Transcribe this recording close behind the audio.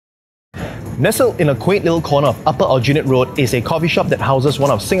Nestled in a quaint little corner of Upper Aljunied Road is a coffee shop that houses one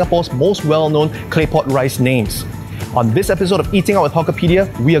of Singapore's most well-known Claypot Rice names. On this episode of Eating Out with Hawkerpedia,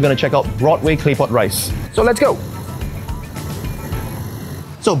 we are going to check out Broadway Claypot Rice. So let's go!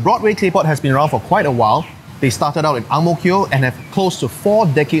 So Broadway Claypot has been around for quite a while. They started out in Ang Mo Kio and have close to 4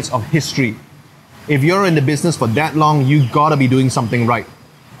 decades of history. If you're in the business for that long, you gotta be doing something right.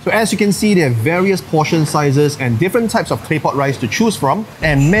 So as you can see, there are various portion sizes and different types of claypot rice to choose from.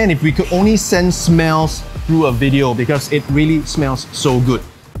 And man, if we could only sense smells through a video because it really smells so good.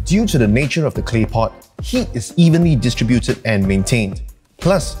 Due to the nature of the claypot, heat is evenly distributed and maintained.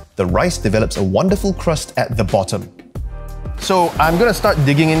 Plus, the rice develops a wonderful crust at the bottom. So I'm gonna start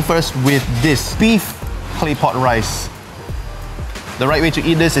digging in first with this beef claypot rice. The right way to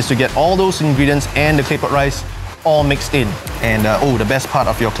eat this is to get all those ingredients and the claypot rice all mixed in. And the best part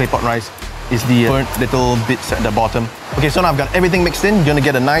of your claypot rice is the burnt little bits at the bottom. Okay, so now I've got everything mixed in. You're gonna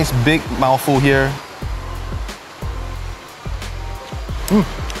get a nice big mouthful here.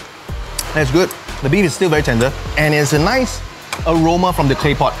 That's good. The beef is still very tender, and it's a nice aroma from the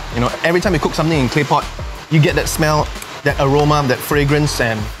claypot. You know, every time you cook something in claypot, you get that smell, that aroma, that fragrance,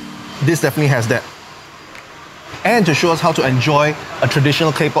 and this definitely has that. And to show us how to enjoy a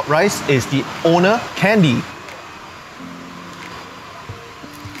traditional claypot rice is the owner, Candy.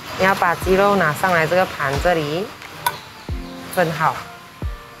 你要把鸡肉拿上来这个盘这里分好。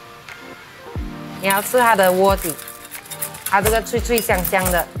你要吃它的窝底，它这个脆脆香香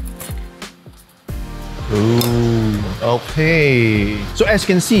的。 Ooh, okay. So as you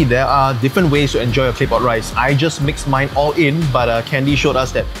can see, there are different ways to enjoy a claypot rice. I just mixed mine all in, but Candy showed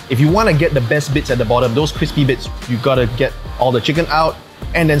us that if you want to get the best bits at the bottom, those crispy bits, you gotta get all the chicken out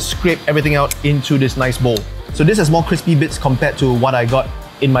and then scrape everything out into this nice bowl. So this has more crispy bits compared to what I got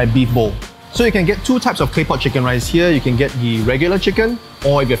in my beef bowl. So you can get 2 types of claypot chicken rice here. You can get the regular chicken,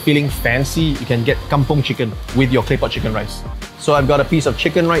 or if you're feeling fancy, you can get kampung chicken with your claypot chicken rice. So I've got a piece of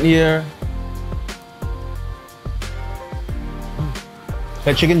chicken right here.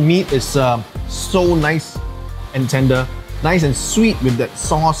 That chicken meat is so nice and tender, nice and sweet with that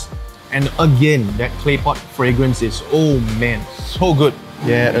sauce. And again, that claypot fragrance is, oh man, so good.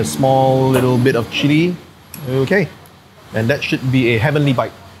 Yeah, a small little bit of chili. Okay, and that should be a heavenly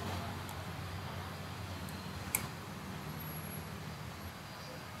bite.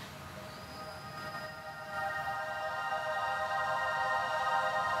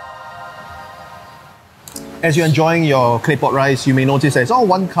 As you're enjoying your claypot rice, you may notice that it's all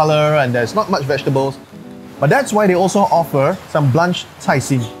one color and there's not much vegetables. But that's why they also offer some blanched cai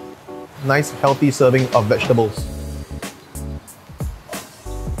xin. Nice healthy serving of vegetables.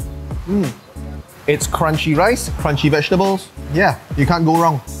 It's crunchy rice, crunchy vegetables. Yeah, you can't go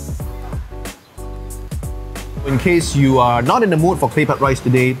wrong. In case you are not in the mood for claypot rice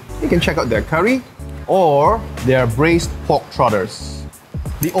today, you can check out their curry or their braised pork trotters.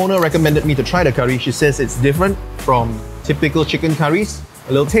 The owner recommended me to try the curry. She says it's different from typical chicken curries.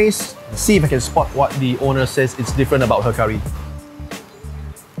 A little taste, see if I can spot what the owner says it's different about her curry.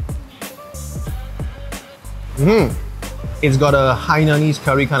 It's got a Hainanese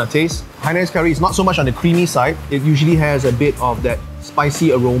curry kind of taste. Hainanese curry is not so much on the creamy side. It usually has a bit of that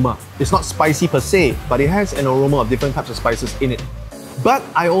spicy aroma. It's not spicy per se, but it has an aroma of different types of spices in it. But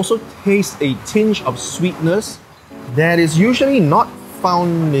I also taste a tinge of sweetness that is usually not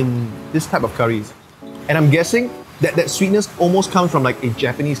found in this type of curries. And I'm guessing that that sweetness almost comes from like a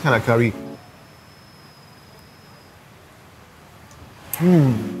Japanese kind of curry.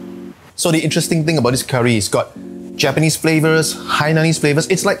 So the interesting thing about this curry is got Japanese flavors, Hainanese flavors.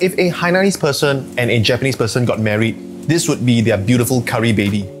 It's like if a Hainanese person and a Japanese person got married, this would be their beautiful curry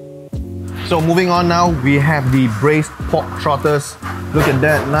baby. So moving on now, we have the braised pork trotters. Look at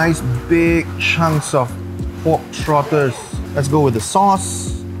that, nice big chunks of pork trotters. Let's go with the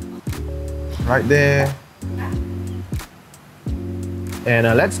sauce. Right there. And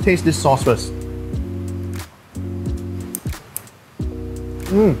let's taste this sauce first.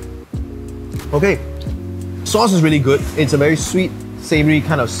 Okay. Sauce is really good. It's a very sweet, savory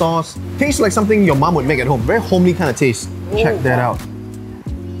kind of sauce. Tastes like something your mom would make at home. Very homely kind of taste. Check that out.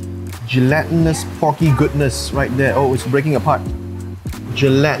 Gelatinous, porky goodness right there. Oh, it's breaking apart.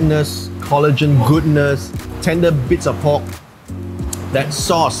 Gelatinous, collagen goodness, tender bits of pork. That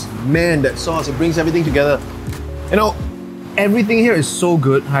sauce, man, that sauce, it brings everything together. You know, everything here is so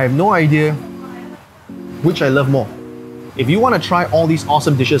good. I have no idea which I love more. If you want to try all these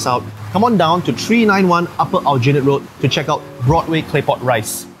awesome dishes out, come on down to 391 Upper Aljunied Road to check out Broadway Claypot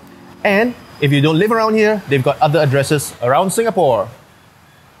Rice. And if you don't live around here, they've got other addresses around Singapore.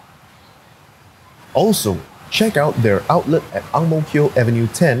 Also, check out their outlet at Ang Mo Kio Avenue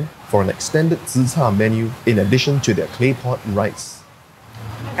 10 for an extended zi char menu in addition to their claypot rice.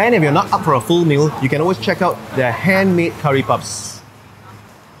 And if you're not up for a full meal, you can always check out their handmade curry puffs.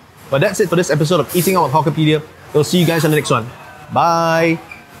 But that's it for this episode of Eating Out with Hawkerpedia. We'll see you guys on the next one. Bye!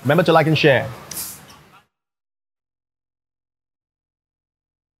 Remember to like and share.